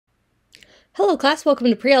Hello class, welcome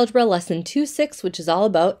to Pre-Algebra Lesson 2.6, which is all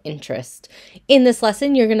about interest. In this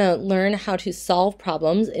lesson, you're going to learn how to solve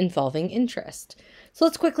problems involving interest. So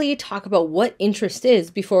let's quickly talk about what interest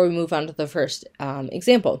is before we move on to the first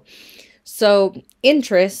example. So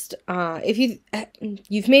interest, if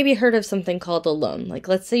you've maybe heard of something called a loan. Like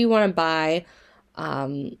let's say you want to buy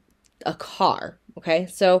a car, okay?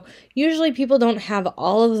 So usually people don't have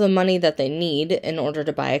all of the money that they need in order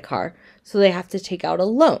to buy a car, so they have to take out a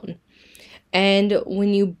loan. And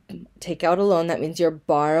when you take out a loan, that means you're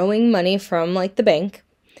borrowing money from like the bank,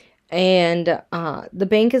 and the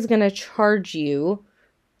bank is going to charge you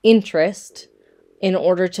interest in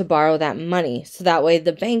order to borrow that money. So that way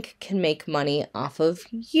the bank can make money off of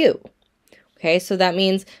you. Okay, so that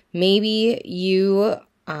means maybe you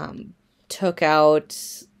took out,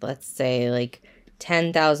 let's say like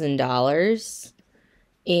 $10,000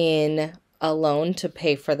 in a loan to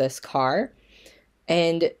pay for this car.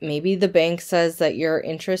 And maybe the bank says that your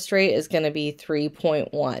interest rate is going to be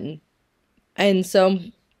 3.1. And so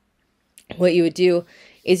what you would do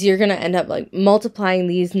is you're going to end up like multiplying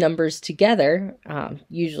these numbers together,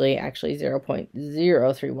 usually actually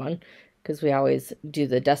 0.031, because we always do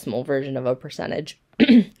the decimal version of a percentage.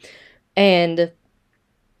 And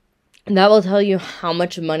that will tell you how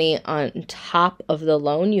much money on top of the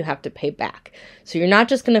loan you have to pay back. So you're not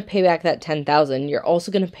just going to pay back that $10,000, you're also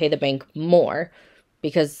going to pay the bank more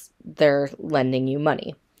because they're lending you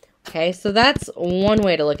money. Okay, so that's one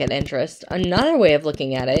way to look at interest. Another way of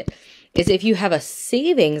looking at it is if you have a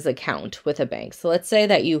savings account with a bank. So let's say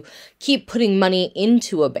that you keep putting money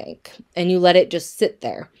into a bank and you let it just sit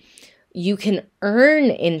there. You can earn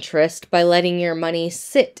interest by letting your money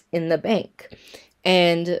sit in the bank.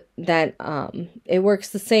 And that it works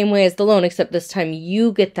the same way as the loan, except this time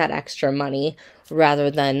you get that extra money rather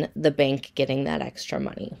than the bank getting that extra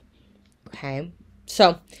money. Okay,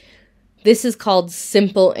 so this is called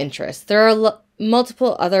simple interest. There are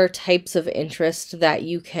multiple other types of interest that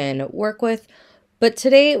you can work with, but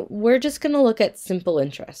today we're just going to look at simple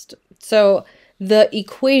interest. So the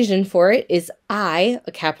equation for it is I,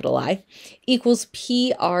 a capital I, equals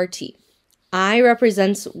PRT. I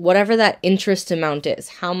represents whatever that interest amount is,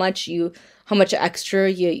 how much extra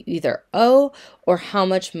you either owe or how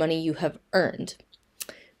much money you have earned.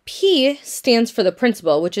 P stands for the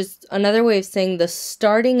principal, which is another way of saying the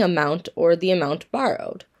starting amount or the amount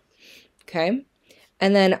borrowed. Okay?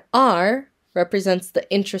 And then R represents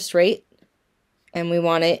the interest rate, and we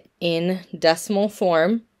want it in decimal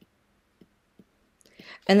form.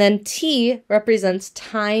 And then T represents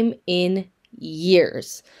time in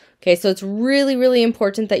years. Okay, so it's really, really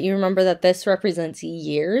important that you remember that this represents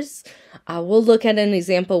years. We'll look at an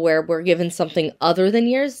example where we're given something other than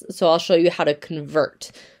years, so I'll show you how to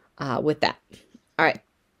convert with that. All right,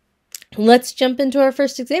 let's jump into our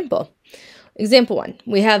first example. Example 1,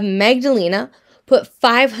 we have Magdalena put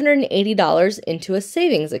 $580 into a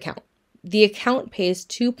savings account. The account pays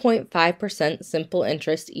 2.5% simple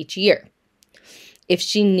interest each year. If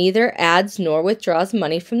she neither adds nor withdraws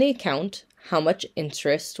money from the account, how much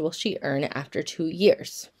interest will she earn after 2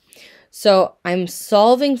 years? So I'm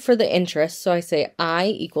solving for the interest. So I say I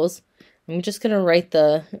equals, I'm just going to write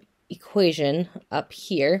the equation up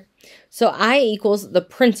here. So I equals the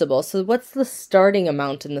principal. So what's the starting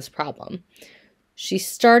amount in this problem? She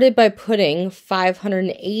started by putting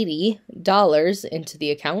 $580 into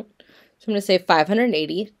the account. So I'm going to say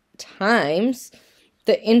 580 times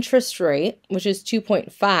the interest rate, which is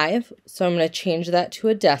 2.5. So I'm going to change that to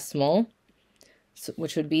a decimal,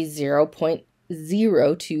 which would be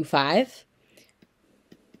 0.025.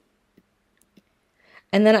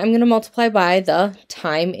 And then I'm going to multiply by the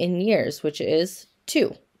time in years, which is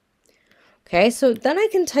 2. Okay, so then I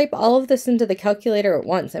can type all of this into the calculator at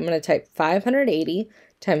once. I'm going to type 580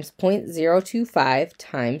 times 0.025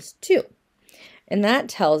 times 2. And that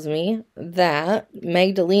tells me that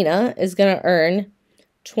Magdalena is going to earn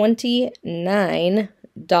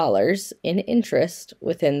 $29 in interest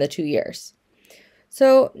within the 2 years.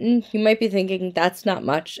 So you might be thinking that's not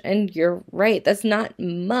much, and you're right, that's not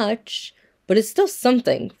much, but it's still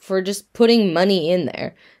something for just putting money in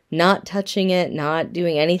there, not touching it, not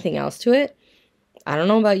doing anything else to it. I don't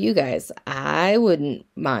know about you guys. I wouldn't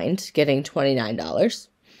mind getting $29.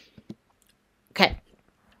 Okay,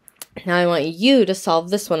 now I want you to solve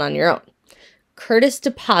this one on your own. Curtis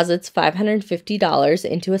deposits $550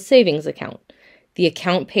 into a savings account. The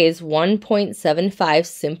account pays 1.75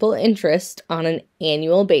 simple interest on an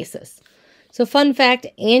annual basis. So fun fact,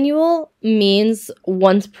 annual means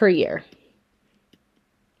once per year.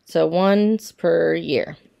 So once per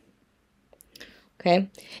year. Okay.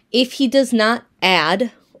 If he does not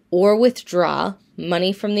add or withdraw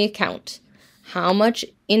money from the account, how much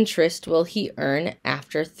interest will he earn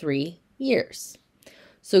after 3 years?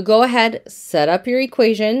 So go ahead, set up your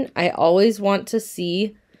equation. I always want to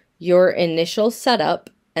see your initial setup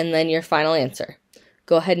and then your final answer.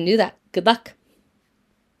 Go ahead and do that. Good luck.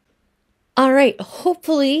 All right,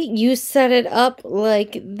 hopefully you set it up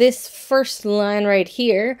like this first line right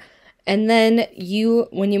here. And then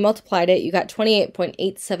when you multiplied it, you got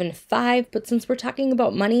 28.875. But since we're talking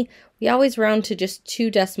about money, we always round to just 2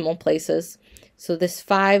 decimal places. So this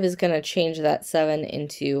 5 is going to change that 7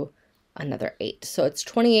 into another 8. So it's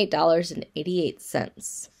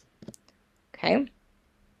 $28.88. Okay,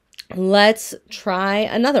 let's try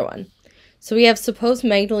another one. So we have, suppose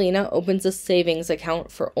Magdalena opens a savings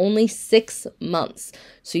account for only 6 months.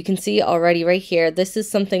 So you can see already right here, this is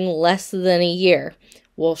something less than a year.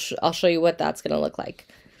 I'll show you what that's going to look like.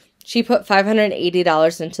 She put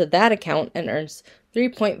 $580 into that account and earns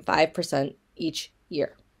 3.5% each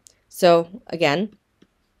year. So again,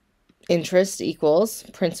 interest equals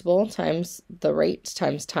principal times the rate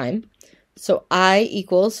times time. So I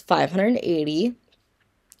equals 580.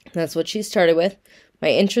 That's what she started with. My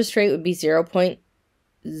interest rate would be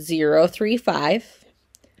 0.035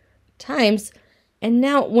 times. And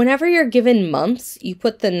now whenever you're given months, you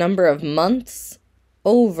put the number of months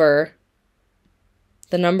over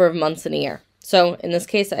the number of months in a year. So in this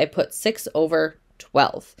case, I put 6 over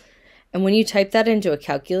 12. And when you type that into a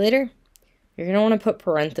calculator, you're going to want to put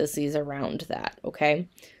parentheses around that, okay?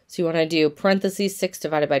 So you want to do parentheses 6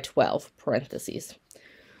 divided by 12, parentheses.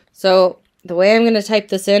 So the way I'm going to type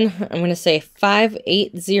this in, I'm going to say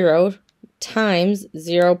 580 times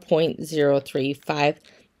 0.035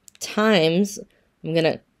 times, I'm going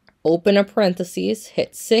to open a parentheses,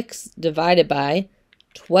 hit 6 divided by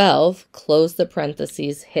 12, close the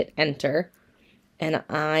parentheses, hit enter, and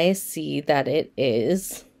I see that it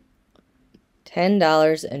is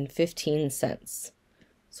 $10.15.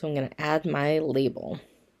 So I'm going to add my label.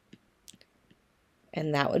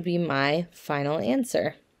 And that would be my final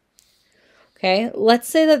answer. Okay, let's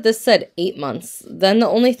say that this said 8 months. Then the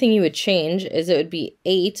only thing you would change is it would be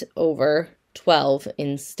 8 over 12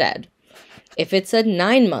 instead. If it said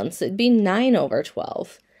 9 months, it'd be 9 over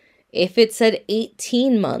 12. If it said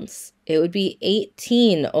 18 months, it would be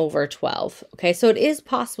 18 over 12. Okay, so it is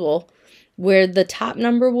possible where the top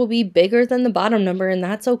number will be bigger than the bottom number, and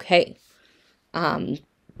that's okay.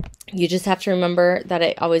 You just have to remember that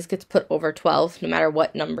it always gets put over 12 no matter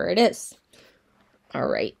what number it is. All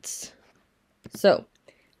right. So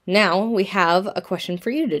now we have a question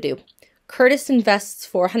for you to do. Curtis invests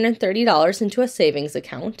 $430 into a savings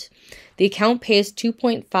account. The account pays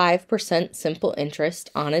 2.5% simple interest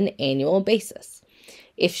on an annual basis.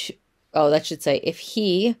 If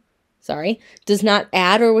he does not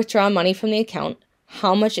add or withdraw money from the account,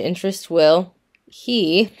 how much interest will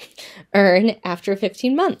he earn after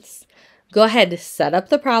 15 months? Go ahead, set up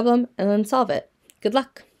the problem, and then solve it. Good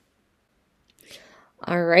luck.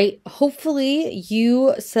 All right, hopefully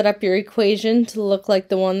you set up your equation to look like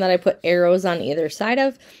the one that I put arrows on either side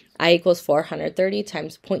of. I equals 430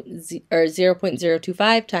 times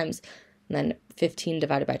 0.025 times, and then 15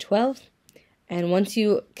 divided by 12. And once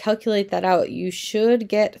you calculate that out, you should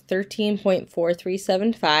get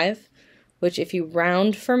 13.4375, which if you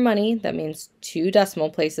round for money, that means 2 decimal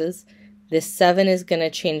places. This 7 is going to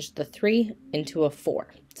change the 3 into a 4.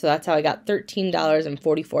 So that's how I got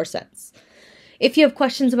 $13.44. If you have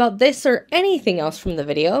questions about this or anything else from the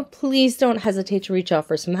video, please don't hesitate to reach out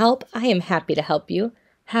for some help. I am happy to help you.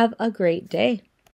 Have a great day.